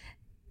that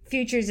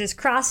futures is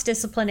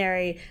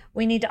cross-disciplinary,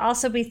 we need to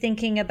also be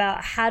thinking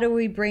about how do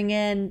we bring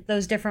in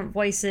those different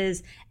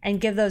voices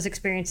and give those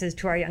experiences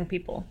to our young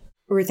people.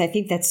 Ruth, I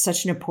think that's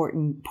such an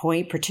important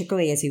point,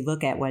 particularly as you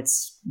look at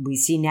we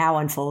see now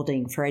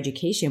unfolding for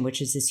education,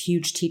 which is this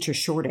huge teacher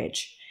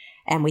shortage.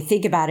 And we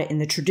think about it in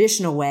the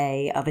traditional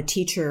way of a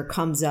teacher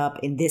comes up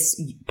in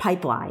this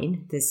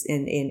pipeline,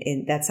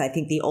 that's, I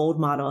think, the old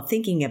model of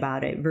thinking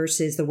about it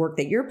versus the work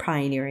that you're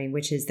pioneering,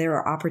 which is there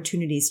are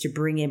opportunities to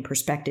bring in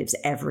perspectives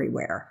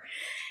everywhere.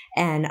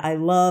 And I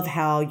love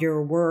how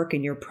your work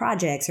and your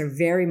projects are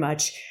very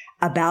much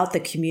about the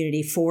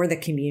community, for the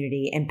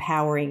community,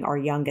 empowering our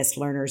youngest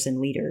learners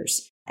and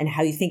leaders. And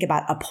how you think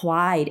about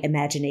applied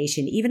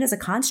imagination, even as a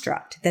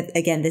construct. That,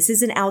 again, this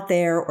isn't out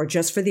there or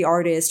just for the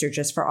artist or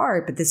just for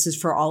art, but this is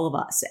for all of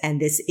us. And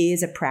this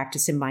is a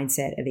practice and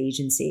mindset of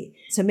agency.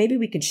 So maybe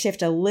we could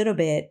shift a little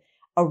bit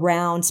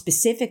around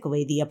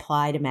specifically the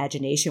applied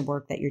imagination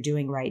work that you're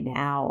doing right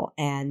now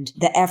and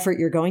the effort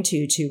you're going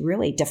to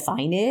really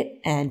define it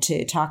and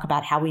to talk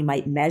about how we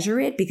might measure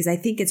it, because I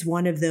think it's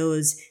one of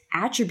those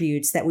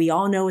attributes that we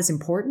all know is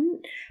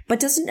important,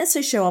 but doesn't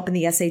necessarily show up in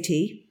the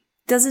SAT.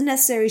 Doesn't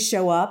necessarily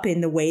show up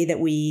in the way that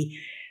we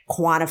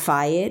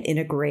quantify it in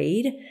a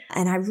grade.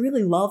 And I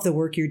really love the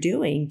work you're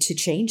doing to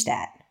change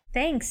that.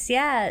 Thanks.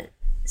 Yeah.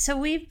 So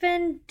we've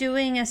been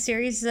doing a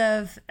series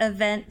of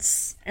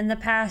events in the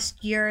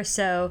past year or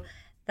so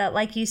that,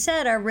 like you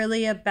said, are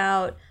really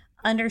about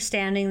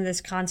understanding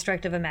this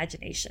construct of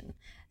imagination.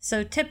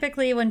 So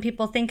typically when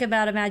people think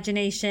about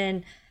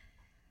imagination,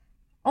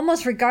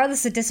 almost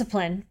regardless of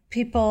discipline,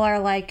 people are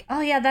like,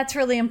 oh yeah, that's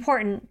really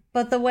important.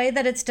 But the way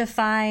that it's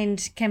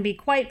defined can be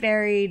quite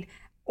varied,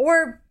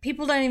 or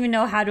people don't even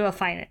know how to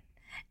define it.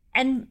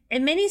 And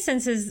in many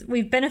senses,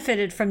 we've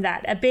benefited from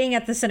that, at being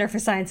at the Center for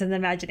Science and the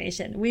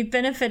Imagination. We've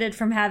benefited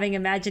from having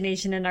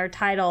imagination in our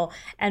title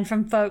and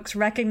from folks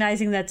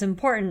recognizing that's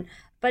important,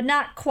 but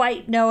not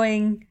quite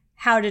knowing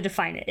how to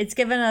define it. It's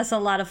given us a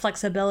lot of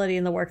flexibility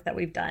in the work that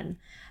we've done.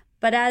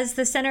 But as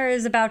the center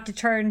is about to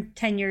turn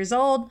 10 years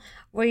old,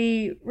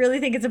 we really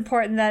think it's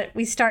important that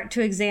we start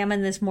to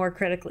examine this more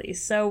critically.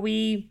 So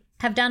we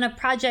have done a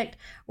project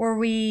where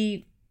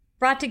we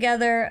brought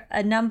together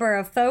a number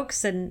of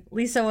folks, and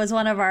Lisa was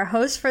one of our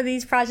hosts for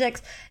these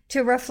projects,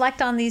 to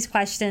reflect on these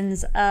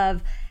questions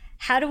of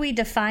how do we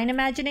define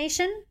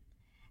imagination,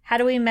 how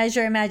do we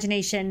measure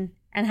imagination,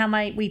 and how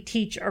might we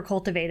teach or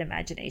cultivate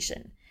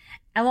imagination.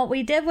 And what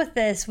we did with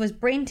this was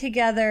bring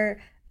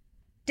together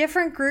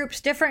different groups,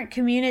 different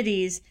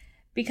communities,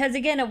 because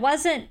again, it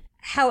wasn't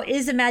how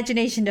is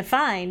imagination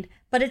defined,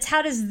 but it's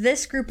how does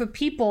this group of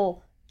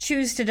people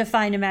choose to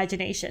define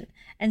imagination.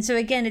 And so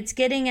again, it's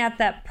getting at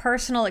that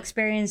personal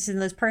experience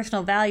and those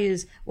personal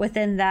values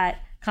within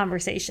that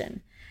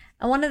conversation.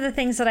 And one of the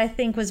things that I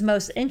think was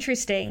most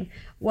interesting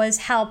was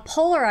how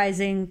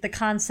polarizing the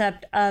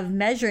concept of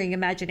measuring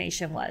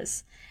imagination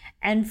was.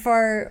 And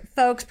for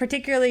folks,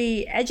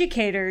 particularly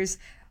educators,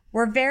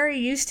 we're very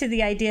used to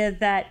the idea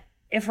that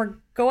if we're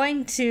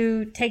going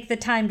to take the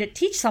time to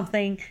teach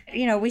something,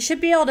 we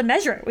should be able to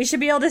measure it. We should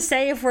be able to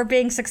say if we're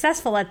being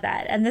successful at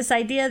that. And this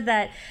idea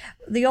that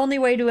the only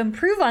way to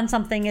improve on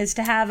something is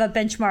to have a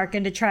benchmark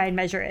and to try and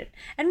measure it.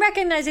 And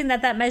recognizing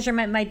that that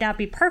measurement might not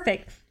be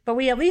perfect, but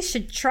we at least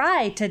should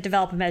try to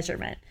develop a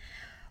measurement.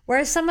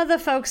 Whereas some of the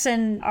folks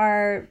in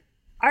our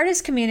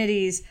artist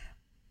communities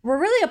were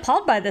really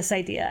appalled by this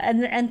idea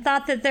and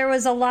thought that there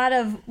was a lot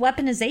of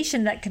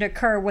weaponization that could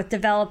occur with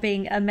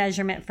developing a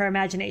measurement for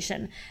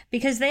imagination,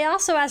 because they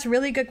also asked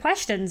really good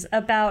questions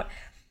about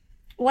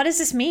what does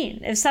this mean?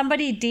 If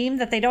somebody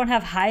deemed that they don't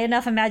have high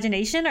enough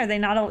imagination, are they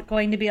not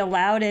going to be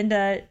allowed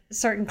into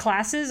certain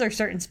classes or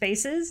certain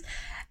spaces?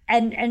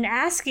 And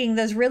asking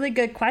those really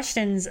good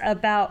questions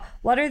about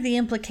what are the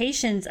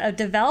implications of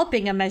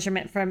developing a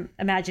measurement from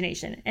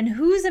imagination and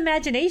whose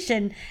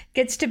imagination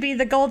gets to be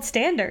the gold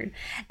standard.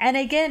 And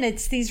again,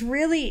 it's these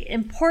really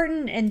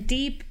important and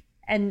deep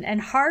and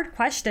hard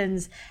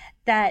questions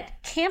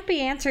that can't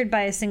be answered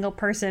by a single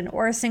person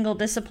or a single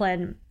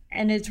discipline.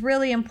 And it's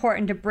really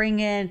important to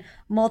bring in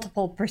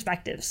multiple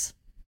perspectives.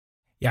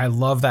 Yeah, I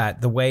love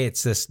that. The way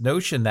it's this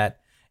notion that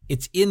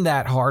it's in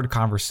that hard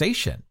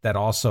conversation that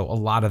also a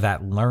lot of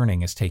that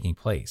learning is taking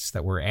place,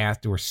 that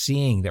we're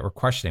seeing, that we're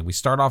questioning. We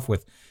start off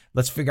with,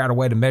 let's figure out a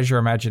way to measure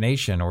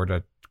imagination or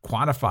to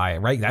quantify it,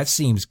 right? That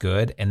seems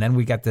good. And then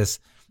we got this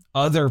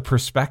other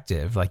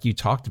perspective, like you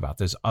talked about,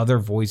 there's other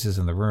voices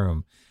in the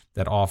room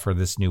that offer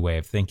this new way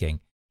of thinking.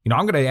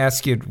 I'm going to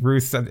ask you,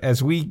 Ruth,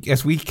 as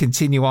we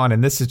continue on,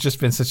 and this has just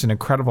been such an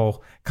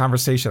incredible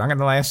conversation, I'm going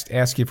to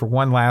ask you for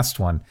one last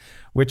one,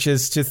 which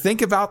is to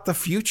think about the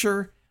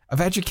future of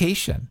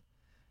education,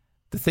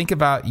 to think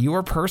about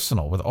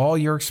with all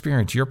your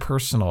experience, your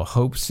personal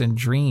hopes and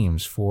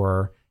dreams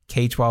for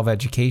K-12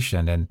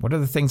 education. And what are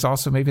the things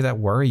also maybe that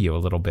worry you a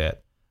little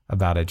bit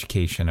about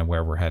education and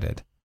where we're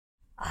headed?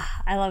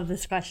 I love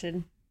this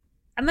question.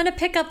 I'm going to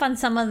pick up on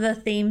some of the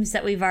themes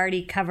that we've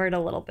already covered a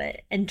little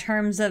bit in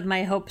terms of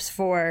my hopes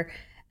for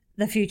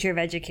the future of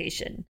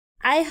education.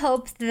 I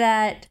hope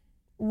that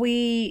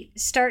we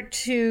start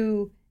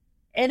to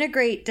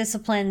integrate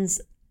disciplines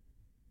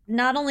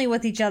not only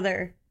with each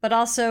other, but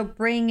also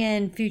bring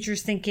in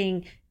futures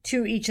thinking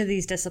to each of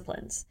these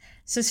disciplines.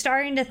 So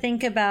starting to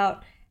think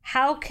about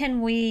how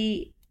can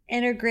we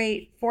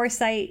integrate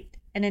foresight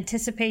and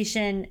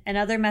anticipation and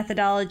other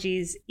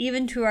methodologies,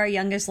 even to our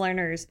youngest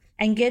learners,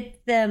 and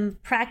get them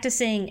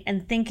practicing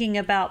and thinking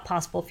about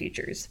possible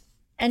futures.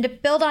 And to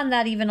build on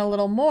that even a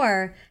little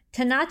more,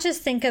 to not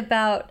just think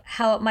about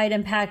how it might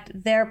impact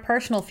their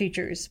personal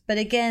futures, but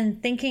again,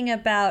 thinking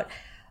about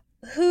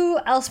who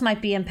else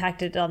might be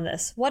impacted on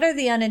this? What are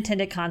the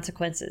unintended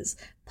consequences?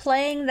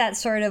 Playing that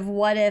sort of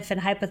what if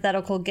and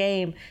hypothetical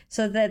game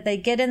so that they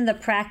get in the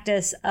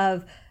practice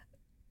of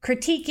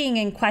critiquing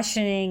and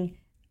questioning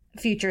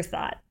future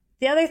thought.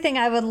 The other thing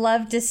I would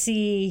love to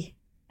see,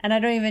 and I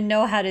don't even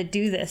know how to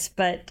do this,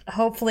 but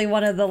hopefully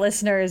one of the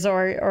listeners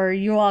or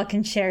you all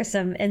can share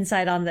some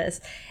insight on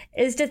this,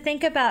 is to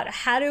think about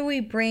how do we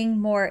bring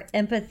more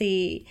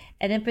empathy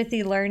and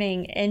empathy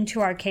learning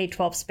into our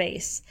K-12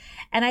 space.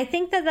 And I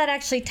think that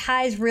actually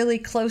ties really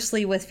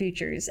closely with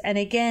futures. And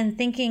again,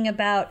 thinking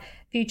about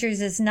futures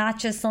is not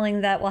just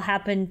something that will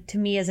happen to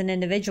me as an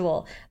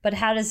individual, but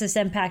how does this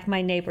impact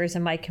my neighbors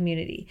and my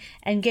community?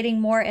 And getting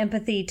more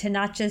empathy to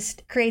not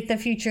just create the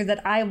future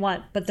that I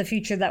want, but the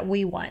future that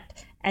we want,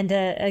 and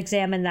to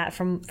examine that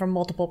from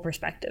multiple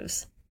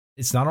perspectives.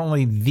 It's not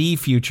only the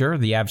future,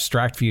 the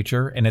abstract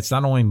future, and it's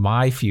not only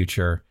my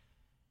future,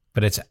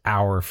 but it's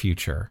our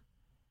future.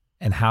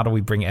 And how do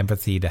we bring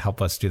empathy to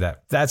help us do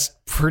that? That's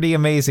pretty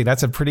amazing.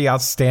 That's a pretty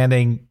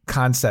outstanding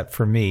concept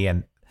for me.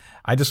 And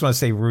I just want to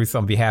say, Ruth,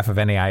 on behalf of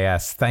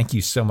NAIS, thank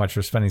you so much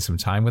for spending some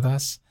time with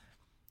us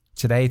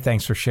today.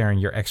 Thanks for sharing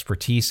your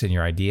expertise and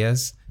your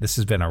ideas. This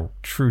has been a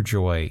true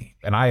joy,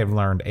 and I have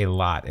learned a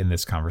lot in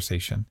this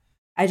conversation.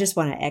 I just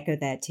want to echo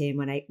that, Tim.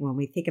 When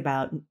we think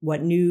about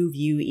what New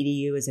View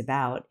EDU is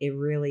about, it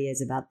really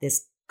is about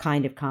this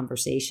kind of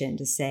conversation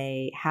to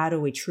say, how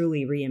do we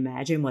truly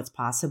reimagine what's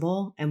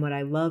possible? And what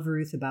I love,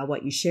 Ruth, about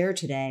what you share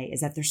today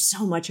is that there's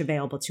so much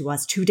available to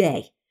us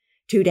today,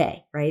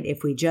 right?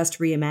 If we just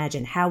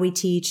reimagine how we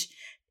teach,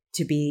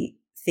 to be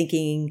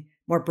thinking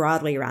more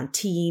broadly around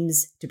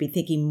teams, to be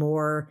thinking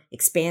more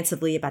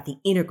expansively about the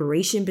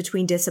integration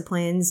between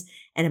disciplines,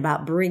 and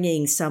about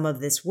bringing some of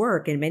this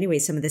work, in many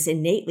ways, some of this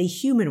innately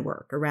human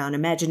work around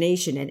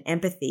imagination and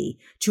empathy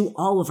to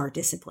all of our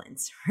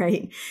disciplines,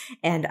 right?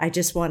 And I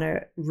just want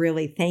to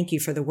really thank you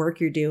for the work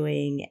you're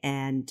doing,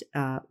 and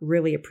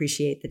really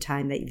appreciate the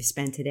time that you've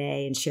spent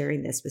today and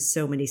sharing this with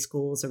so many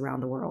schools around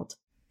the world.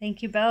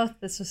 Thank you both.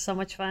 This was so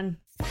much fun.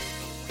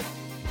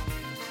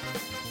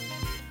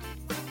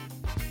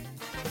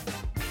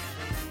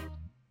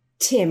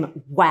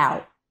 Tim,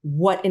 wow,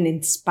 what an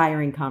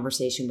inspiring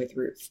conversation with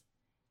Ruth.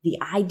 The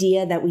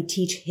idea that we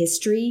teach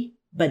history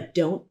but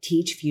don't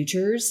teach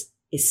futures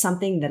is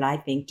something that I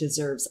think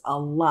deserves a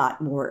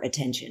lot more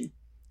attention.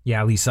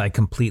 Yeah, Lisa, I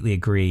completely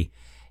agree.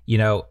 You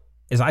know,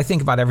 as I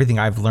think about everything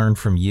I've learned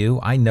from you,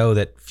 I know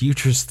that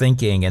futures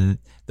thinking and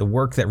the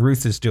work that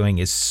Ruth is doing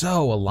is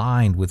so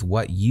aligned with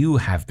what you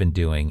have been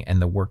doing and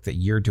the work that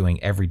you're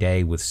doing every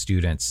day with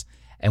students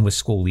and with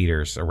school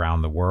leaders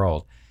around the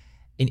world.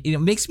 And it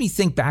makes me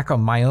think back on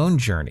my own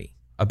journey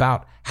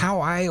about how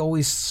I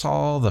always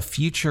saw the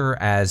future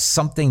as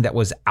something that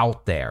was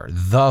out there,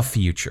 the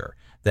future,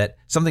 that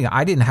something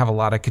I didn't have a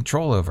lot of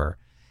control over.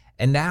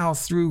 And now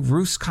through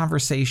Ruth's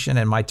conversation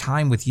and my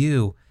time with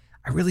you,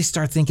 I really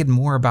start thinking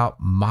more about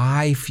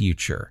my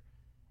future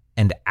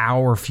and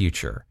our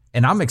future.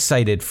 And I'm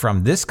excited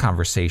from this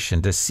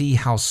conversation to see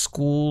how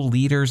school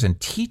leaders and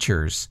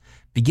teachers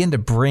begin to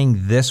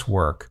bring this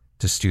work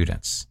to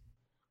students.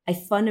 I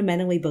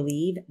fundamentally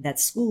believe that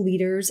school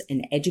leaders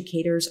and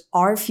educators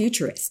are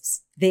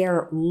futurists. They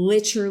are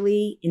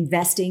literally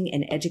investing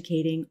and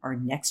educating our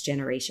next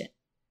generation.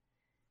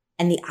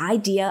 And the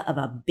idea of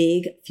a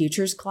big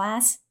futures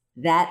class,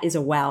 that is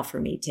a wow for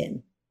me,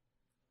 Tim.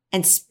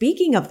 And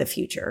speaking of the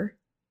future,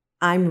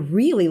 I'm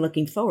really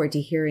looking forward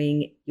to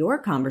hearing your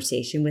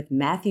conversation with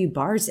Matthew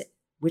Barzin,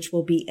 which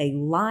will be a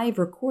live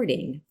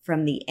recording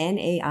from the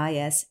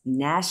NAIS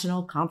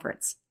National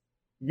Conference.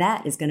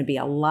 That is going to be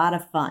a lot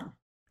of fun.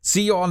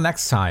 See you all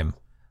next time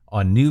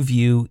on New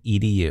View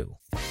EDU.